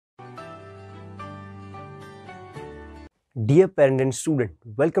Dear parent and student,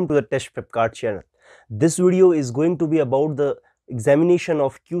 welcome to the Test Prep Card channel. This video is going to be about the examination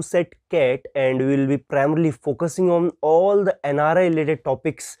of CUSAT CAT, and we will be primarily focusing on all the NRI related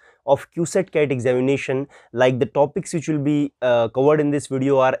topics of CUSAT CAT examination. Like the topics which will be covered in this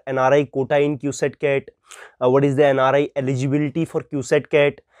video are NRI quota in CUSAT CAT, what is the NRI eligibility for CUSAT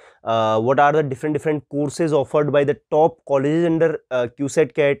CAT, what are the different courses offered by the top colleges under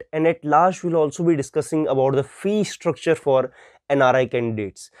CUSAT CAT, and at last we will also be discussing about the fee structure for NRI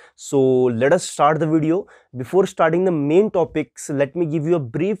candidates. So let us start the video. Before starting the main topics, let me give you a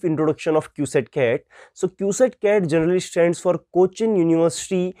brief introduction of CUSAT CAT. So CUSAT CAT generally stands for Cochin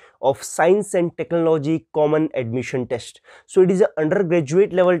University of Science and Technology Common Admission Test. So it is an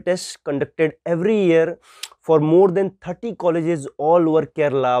undergraduate level test conducted every year for more than 30 colleges all over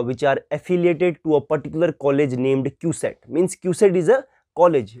Kerala which are affiliated to a particular college named CUSAT. Means CUSAT is a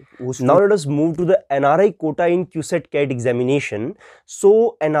college. Now let us move to the NRI quota in CUSAT CAT examination.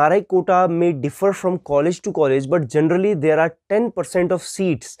 So NRI quota may differ from college to college, but generally there are 10% of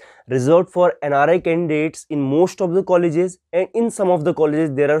seats reserved for NRI candidates in most of the colleges, and in some of the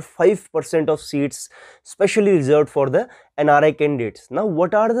colleges there are 5% of seats specially reserved for the NRI candidates. Now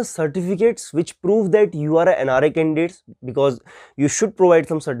what are the certificates which prove that you are an NRI candidate? Because you should provide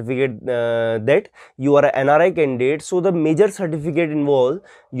some certificate that you are an NRI candidate. So the major certificate involve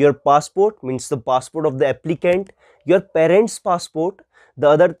your passport, means the passport of the applicant, your parents' passport. The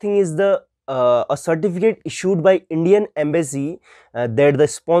other thing is the a certificate issued by Indian Embassy that the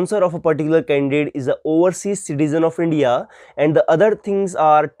sponsor of a particular candidate is an overseas citizen of India, and the other things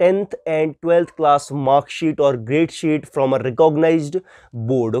are 10th and 12th class mark sheet or grade sheet from a recognized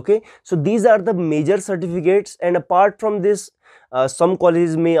board. Okay, so these are the major certificates, and apart from this some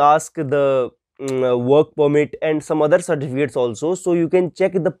colleges may ask the work permit and some other certificates also. So you can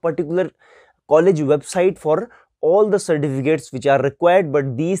check the particular college website for all the certificates which are required,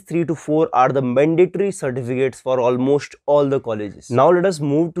 but these 3 to 4 are the mandatory certificates for almost all the colleges. Now let us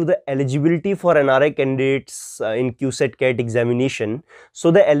move to the eligibility for NRI candidates in CUSAT CAT examination. So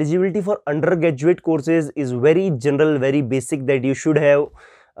the eligibility for undergraduate courses is very general, very basic, that you should have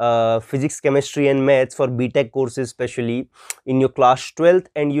physics, chemistry and maths for BTech courses especially in your class 12th,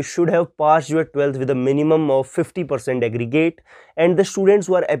 and you should have passed your 12th with a minimum of 50% aggregate. And the students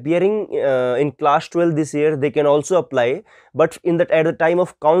who are appearing in class 12 this year, they can also apply, but at the time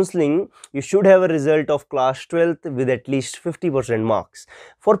of counseling you should have a result of class 12th with at least 50% marks.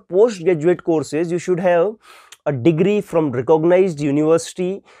 For postgraduate courses, you should have a degree from recognized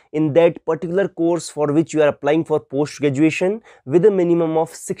university in that particular course for which you are applying for post graduation with a minimum of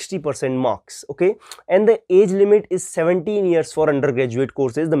 60% marks. Okay, and the age limit is 17 years for undergraduate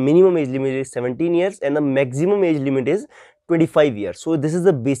courses. The minimum age limit is 17 years and the maximum age limit is 25 years. So this is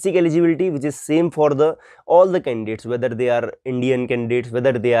the basic eligibility which is same for all the candidates, whether they are Indian candidates,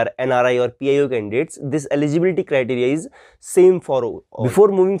 whether they are NRI or PIO candidates. This eligibility criteria is same for all. Before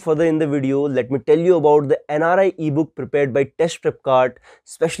moving further in the video, let me tell you about the NRI ebook prepared by Test Prep Card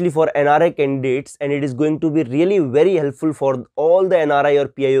especially for NRI candidates, and it is going to be really very helpful for all the NRI or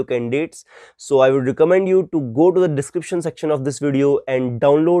PIO candidates. So I would recommend you to go to the description section of this video and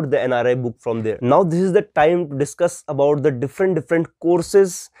download the NRI book from there. Now this is the time to discuss about the different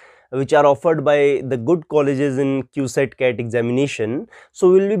courses which are offered by the good colleges in CUSAT CAT examination.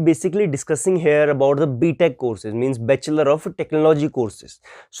 So we will be basically discussing here about the BTech courses, means Bachelor of Technology courses.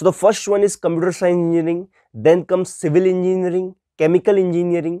 So the first one is Computer Science Engineering, then comes Civil Engineering, Chemical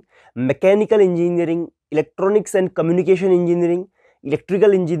Engineering, Mechanical Engineering, Electronics and Communication Engineering,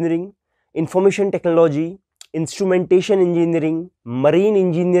 Electrical Engineering, Information Technology, Instrumentation Engineering, Marine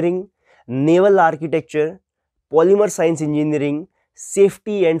Engineering, Naval Architecture, Polymer Science Engineering,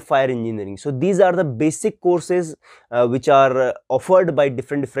 Safety and Fire Engineering. So these are the basic courses which are offered by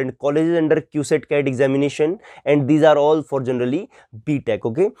different colleges under CUSAT CAT examination, and these are all for generally BTech.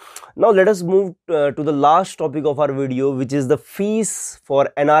 Okay, now let us move to the last topic of our video, which is the fees for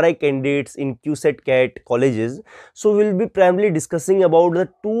NRI candidates in CUSAT CAT colleges. So we will be primarily discussing about the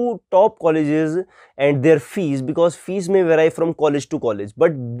 2 top colleges and their fees, because fees may vary from college to college,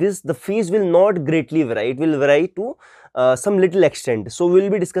 but the fees will not greatly vary. It will vary to some little extent. So we will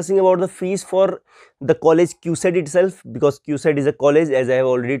be discussing about the fees for the college CUSAT itself, because CUSAT is a college, as I have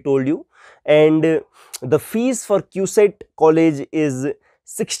already told you, and the fees for CUSAT college is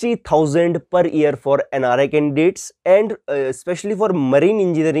 60,000 per year for NRI candidates, and especially for marine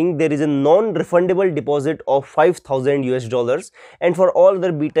engineering there is a non-refundable deposit of $5,000 and for all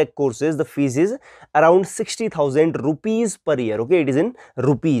other BTech courses the fees is around 60,000 rupees per year. Okay, it is in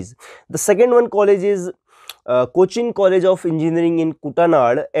rupees. The second one college is Cochin College of Engineering in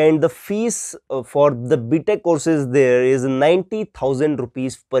Kutanad, and the fees for the BTech courses there is 90,000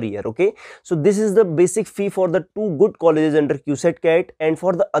 rupees per year. Okay, so this is the basic fee for the two good colleges under CUSAT CAT, and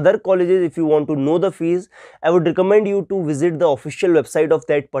for the other colleges, if you want to know the fees, I would recommend you to visit the official website of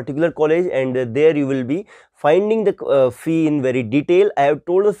that particular college, and there you will be finding the fee in very detail. I have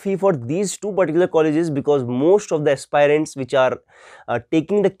told the fee for these two particular colleges because most of the aspirants which are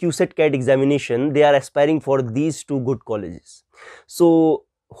taking the CUSAT CAT examination, they are aspiring for these two good colleges. So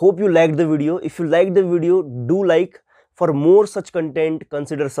hope you liked the video. If you liked the video, do like. For more such content,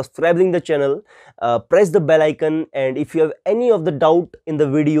 consider subscribing the channel, press the bell icon, and if you have any of the doubt in the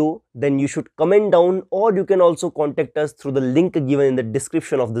video, then you should comment down, or you can also contact us through the link given in the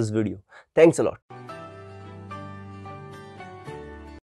description of this video. Thanks a lot.